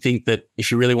I didn't think that if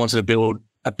you really wanted to build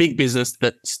a big business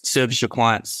that service your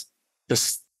clients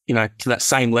just, to that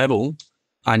same level,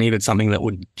 I needed something that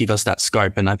would give us that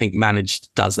scope. And I think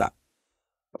Managed does that.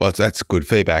 Well, that's good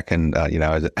feedback. And,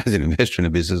 as an investor in a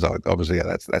business, obviously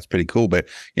that's pretty cool. But,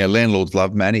 landlords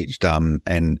love Managed.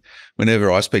 And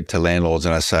whenever I speak to landlords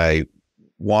and I say,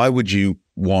 why would you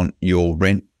want your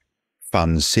rent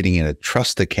funds sitting in a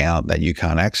trust account that you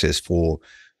can't access for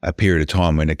a period of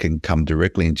time when it can come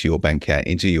directly into your bank account,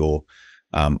 into your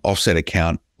offset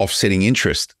account, offsetting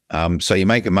interest? So you're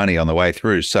making money on the way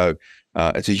through. So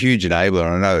it's a huge enabler.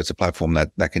 And I know it's a platform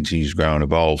that continues to grow and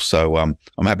evolve. So I'm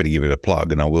happy to give it a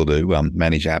plug, and I will do.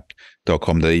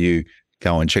 Manageapp.com.au.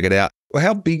 Go and check it out. Well,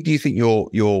 how big do you think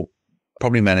your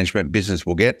property management business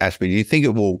will get, Aspie? Do you think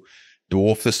it will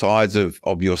dwarf the size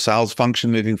of your sales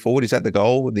function moving forward? Is that the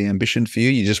goal, the ambition for you?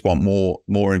 You just want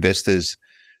more investors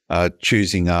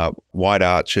choosing White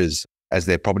Arch as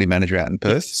their property manager out in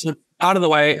Perth? So part of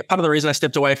the reason I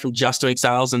stepped away from just doing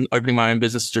sales and opening my own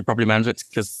business to do property management is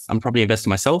because I'm probably investing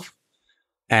myself.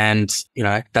 And,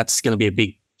 that's going to be a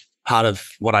big part of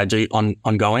what I do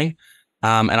ongoing.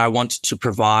 And I want to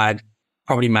provide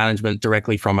property management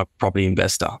directly from a property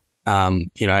investor.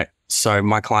 So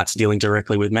my clients are dealing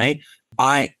directly with me.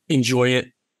 I enjoy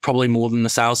it probably more than the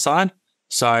sales side.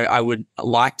 So I would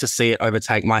like to see it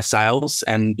overtake my sales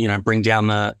and, bring down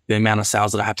the amount of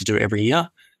sales that I have to do every year.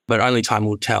 But only time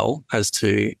will tell as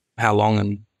to how long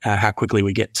and how quickly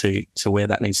we get to where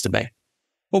that needs to be.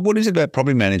 Well, what is it about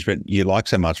property management you like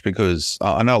so much? Because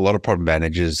I know a lot of property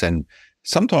managers, and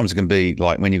sometimes it can be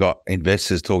like when you got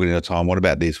investors talking at a time, what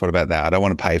about this? What about that? I don't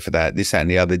want to pay for that, this, that, and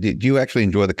the other. Do you actually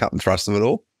enjoy the cut and thrust of it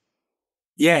all?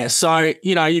 Yeah. So,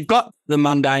 you've got the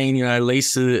mundane,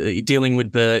 lease, you're dealing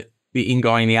with the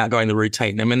ingoing, the outgoing, the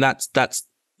routine. I mean, that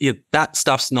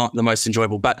stuff's not the most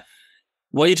enjoyable. But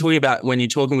what you're talking about when you're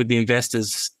talking with the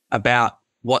investors about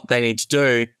what they need to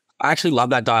do, I actually love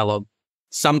that dialogue.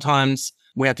 Sometimes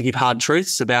we have to give hard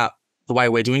truths about the way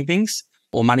we're doing things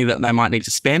or money that they might need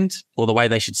to spend or the way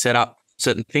they should set up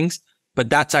certain things. But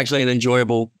that's actually an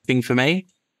enjoyable thing for me.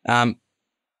 And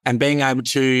being able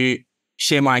to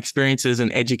share my experiences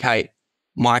and educate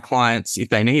my clients, if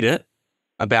they need it,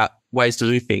 about ways to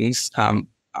do things,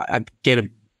 I get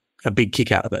a big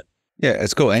kick out of it. Yeah,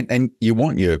 it's cool. And you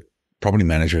want your property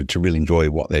manager to really enjoy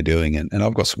what they're doing. And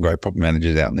I've got some great property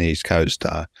managers out in the East Coast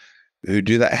who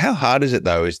do that. How hard is it,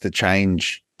 though, is to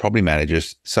change property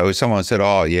managers? So if someone said,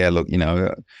 oh, yeah, look,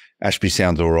 Aspie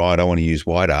sounds all right, I want to use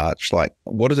White Arch. Like,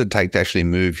 what does it take to actually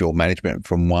move your management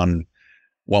from one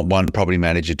property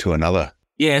manager to another?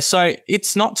 Yeah, so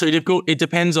it's not too difficult. It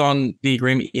depends on the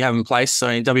agreement you have in place. So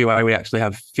in WA, we actually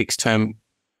have fixed term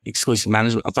exclusive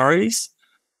management authorities.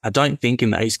 I don't think in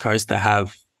the East Coast they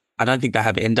have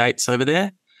end dates over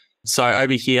there. So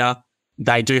over here,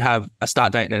 they do have a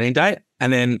start date and an end date.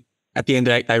 And then at the end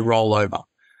date, they roll over.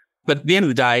 But at the end of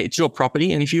the day, it's your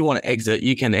property. And if you want to exit,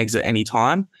 you can exit any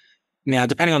time. Now,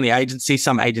 depending on the agency,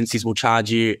 some agencies will charge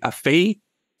you a fee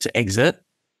to exit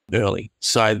early.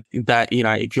 So that,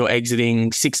 if you're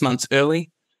exiting 6 months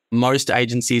early, most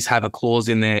agencies have a clause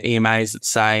in their EMAs that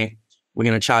say, we're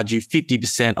going to charge you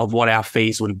 50% of what our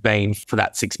fees would have been for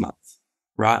that 6 months,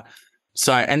 right?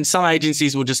 So, and some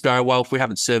agencies will just go, well, if we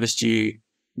haven't serviced you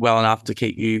well enough to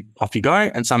keep you, off you go.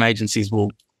 And some agencies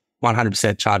will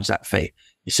 100% charge that fee.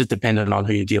 It's just dependent on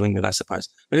who you're dealing with, I suppose.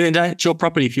 But at the end of the day, it's your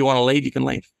property. If you want to leave, you can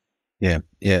leave. Yeah.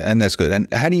 And that's good.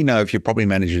 And how do you know if your property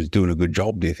manager is doing a good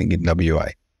job, do you think, in WA?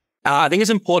 I think it's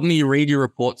important that you read your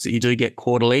reports that you do get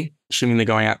quarterly, assuming they're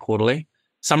going out quarterly.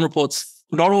 Some reports,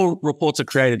 not all reports are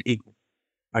created equal.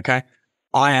 Okay.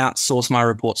 I outsource my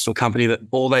reports to a company that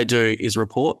all they do is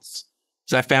reports.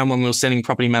 So I found when we were sending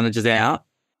property managers out,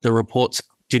 the reports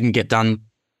didn't get done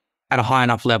at a high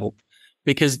enough level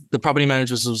because the property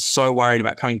managers were so worried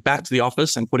about coming back to the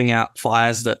office and putting out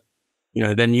fires that,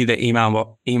 they knew their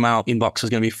email inbox was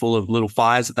going to be full of little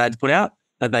fires that they'd put out,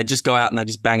 that they just go out and they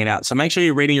just bang it out. So make sure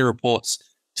you're reading your reports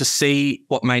to see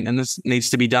what maintenance needs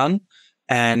to be done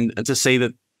and to see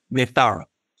that they're thorough.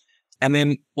 And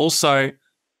then also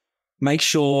make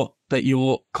sure that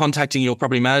you're contacting your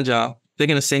property manager. They're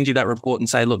going to send you that report and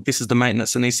say, look, this is the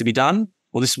maintenance that needs to be done,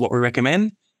 or this is what we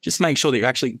recommend. Just make sure that you're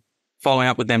actually following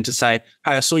up with them to say,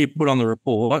 hey, I saw you put on the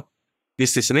report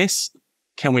this, and this.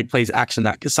 Can we please action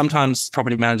that? Because sometimes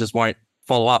property managers won't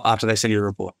follow up after they send you the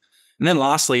report. And then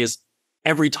lastly is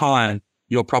every time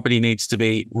your property needs to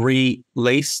be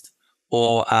re-leased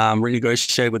or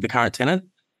renegotiated with the current tenant,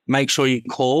 make sure you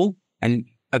call, and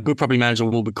a good property manager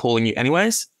will be calling you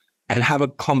anyways, and have a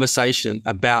conversation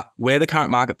about where the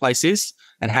current marketplace is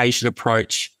and how you should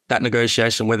approach that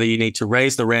negotiation, whether you need to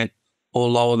raise the rent or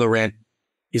lower the rent.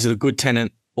 Is it a good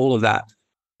tenant? All of that.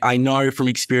 I know from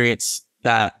experience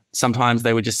that sometimes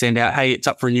they would just send out, hey, it's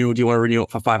up for renewal. Do you want to renew it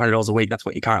for $500 a week? That's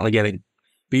what you're currently getting.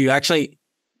 But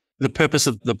the purpose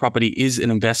of the property is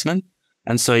an investment.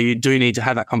 And so you do need to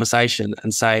have that conversation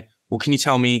and say, well, can you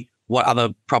tell me what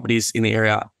other properties in the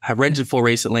area have rented for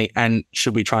recently and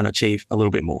should we try and achieve a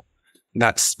little bit more?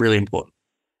 That's really important.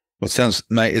 Well,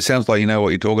 it sounds like you know what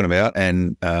you're talking about,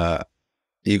 and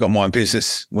you got my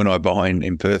business when I buy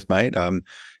in Perth, mate.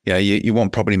 You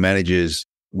want property managers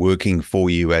working for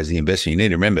you as the investor. You need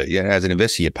to remember, as an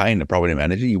investor, you're paying the property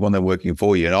manager. You want them working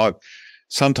for you. And I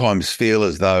sometimes feel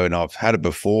as though, and I've had it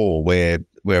before, where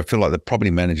I feel like the property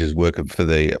manager's working for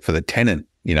the tenant.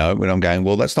 When I'm going,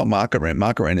 well, that's not market rent.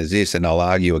 Market rent is this, and I'll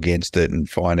argue against it and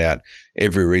find out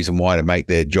every reason why to make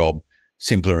their job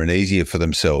simpler and easier for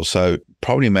themselves. So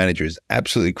property manager is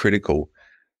absolutely critical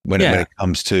when it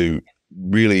comes to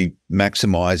really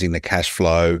maximizing the cash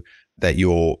flow that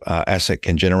your asset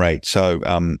can generate. So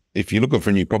if you're looking for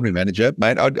a new property manager,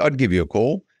 mate, I'd give you a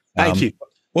call. Thank you.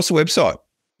 What's the website?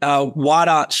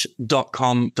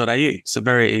 whitearch.com.au. So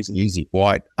very easy. Easy.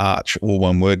 Whitearch, all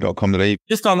one word.com.au.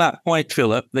 Just on that point,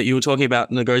 Philip, that you were talking about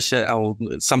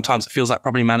sometimes it feels like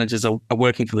property managers are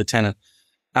working for the tenant.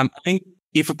 I think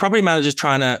if a property manager is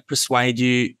trying to persuade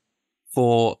you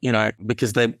for,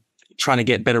 because they're trying to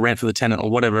get better rent for the tenant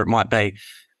or whatever it might be,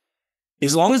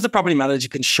 as long as the property manager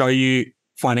can show you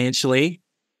financially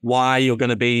why you're going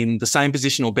to be in the same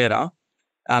position or better,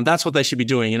 that's what they should be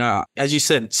doing. As you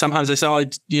said, sometimes they say,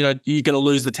 you're going to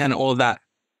lose the tenant, all of that.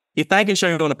 If they can show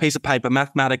you on a piece of paper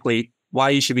mathematically why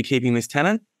you should be keeping this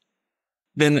tenant,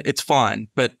 then it's fine.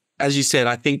 But as you said,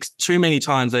 I think too many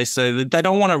times they say that they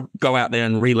don't want to go out there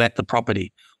and re-let the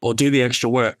property or do the extra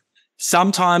work.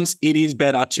 Sometimes it is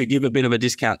better to give a bit of a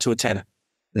discount to a tenant.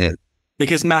 Yeah.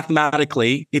 Because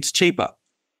mathematically it's cheaper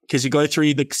because you go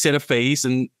through the set of fees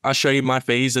and I show you my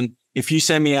fees. And if you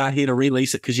send me out here to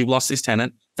release it because you've lost this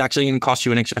tenant, it's actually going to cost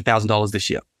you an extra $1,000 this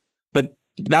year. But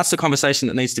that's the conversation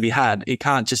that needs to be had. It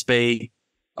can't just be,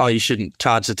 oh, you shouldn't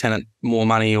charge the tenant more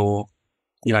money or,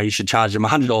 you should charge them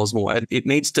 $100 more. It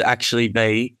needs to actually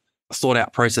be a thought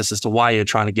out process as to why you're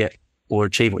trying to get or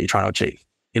achieve what you're trying to achieve,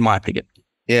 in my opinion.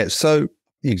 Yeah. So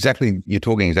you're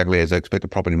talking exactly as I expect a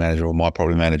property manager or my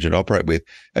property manager to operate with.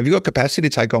 Have you got capacity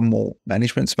to take on more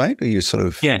managements, mate? Or you sort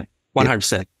of... Yeah,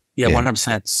 100%. Yeah,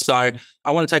 100%. So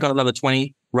I want to take on another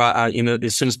 20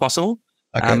 as soon as possible.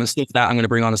 Okay. Instead of that, I'm going to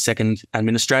bring on a second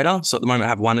administrator. So at the moment I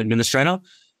have one administrator.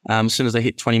 As soon as I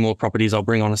hit 20 more properties, I'll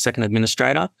bring on a second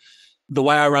administrator. The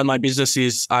way I run my business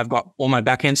is I've got all my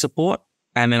back-end support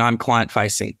and then I'm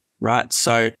client-facing, right?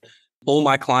 So all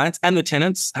my clients and the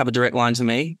tenants have a direct line to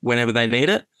me whenever they need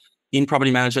it. In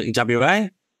property management in WA,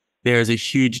 there is a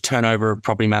huge turnover of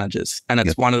property managers. And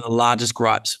it's one of the largest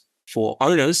gripes for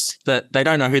owners that they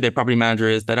don't know who their property manager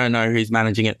is. They don't know who's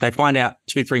managing it. They find out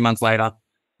 2-3 months later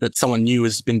that someone new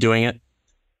has been doing it.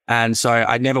 And so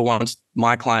I never want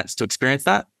my clients to experience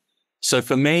that. So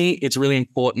for me, it's really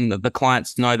important that the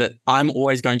clients know that I'm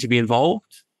always going to be involved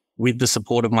with the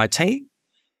support of my team.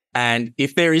 And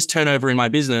if there is turnover in my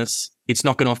business, it's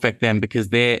not going to affect them because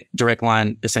their direct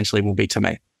line essentially will be to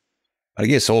me. I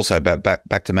guess also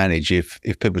back to manage, if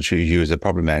people choose you as a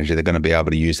property manager, they're going to be able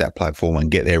to use that platform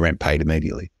and get their rent paid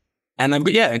immediately. And they've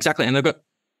got, yeah, exactly. And they've got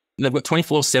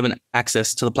 24/7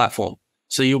 access to the platform.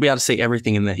 So you'll be able to see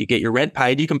everything in there. You get your rent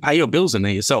paid. You can pay your bills in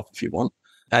there yourself if you want.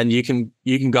 And you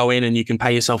can go in and you can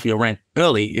pay yourself your rent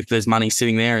early if there's money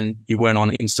sitting there and you weren't on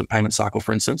an instant payment cycle,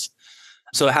 for instance.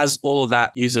 So it has all of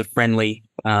that user-friendly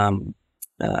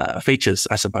features,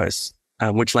 I suppose,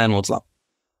 which landlords love.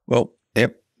 Well,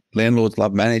 yep. Landlords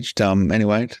love managed.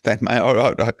 Anyway,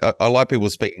 I like people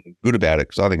speaking good about it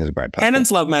because I think it's a great platform.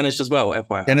 Tenants love managed as well,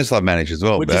 FYI. Tenants love managed as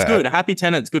well. Which is good. A happy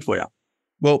tenant's good for you.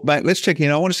 Well, mate, let's check in.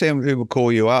 I want to see how many people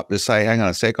call you up to say, hang on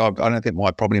a sec, I don't think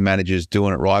my property manager's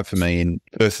doing it right for me in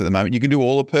Perth at the moment. You can do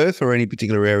all of Perth or any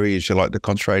particular areas you like to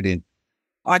concentrate in?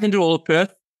 I can do all of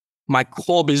Perth. My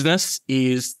core business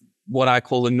is what I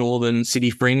call the Northern City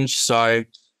Fringe. So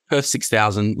Perth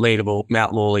 6000, Leederville,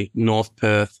 Mount Lawley, North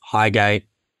Perth, Highgate,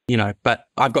 but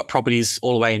I've got properties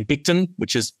all the way in Bicton,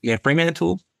 which is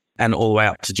Fremantle, and all the way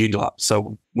up to Joondalup.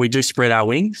 So we do spread our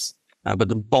wings. But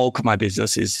the bulk of my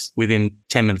business is within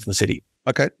 10 minutes of the city.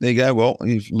 Okay, there you go. Well,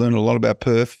 you've learned a lot about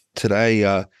Perth today.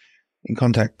 You can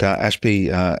contact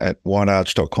Ashby at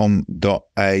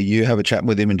whitearch.com.au, have a chat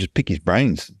with him and just pick his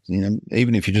brains.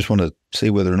 Even if you just want to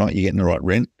see whether or not you're getting the right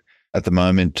rent at the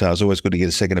moment, it's always good to get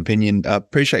a second opinion.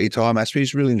 Appreciate your time, Ashby.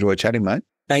 Just really enjoyed chatting, mate.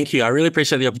 Thank you. I really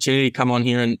appreciate the opportunity to come on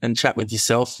here and chat with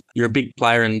yourself. You're a big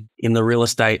player in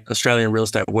the Australian real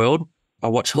estate world. I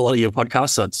watch a lot of your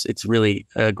podcasts, so it's really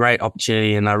a great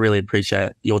opportunity, and I really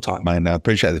appreciate your time. Mate, I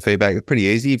appreciate the feedback. It's pretty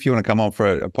easy. If you want to come on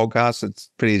for a podcast, it's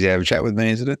pretty easy to have a chat with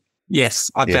me, isn't it? Yes,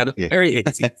 I've found it very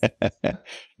easy.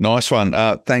 Nice one.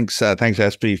 Thanks,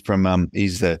 Ashby from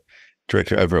he's the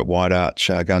director over at White Arch.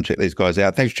 Go and check these guys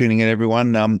out. Thanks for tuning in,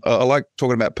 everyone. I like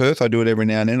talking about Perth. I do it every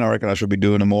now and then. I reckon I should be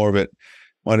doing more of it.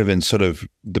 Might even sort of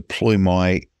deploy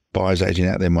my buyer's agent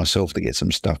out there myself to get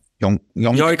some stuff.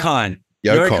 Yokan,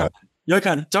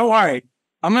 don't worry.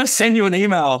 I'm going to send you an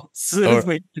email soon as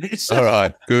we finish. All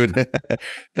right, good.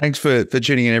 Thanks for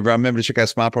tuning in, everyone. Remember to check out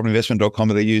smartpropertyinvestment.com.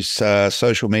 They use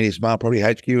social media. Smart Property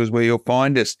HQ is where you'll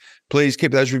find us. Please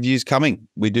keep those reviews coming.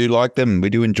 We do like them.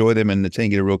 We do enjoy them, and the team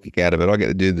get a real kick out of it. I get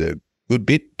to do the good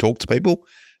bit, talk to people,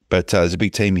 but there's a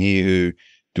big team here who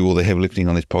do all the heavy lifting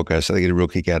on this podcast, so they get a real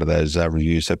kick out of those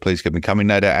reviews. So please keep them coming.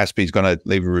 No doubt Aspie's going to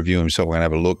leave a review himself. We're going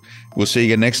to have a look. We'll see you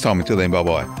again next time. Until then,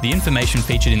 bye-bye. The information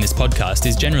featured in this podcast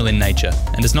is general in nature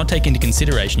and does not take into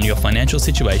consideration your financial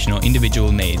situation or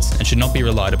individual needs and should not be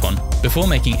relied upon. Before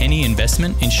making any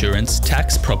investment, insurance,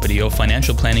 tax, property, or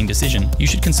financial planning decision, you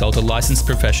should consult a licensed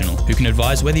professional who can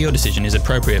advise whether your decision is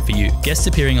appropriate for you. Guests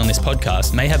appearing on this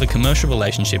podcast may have a commercial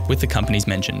relationship with the companies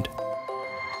mentioned.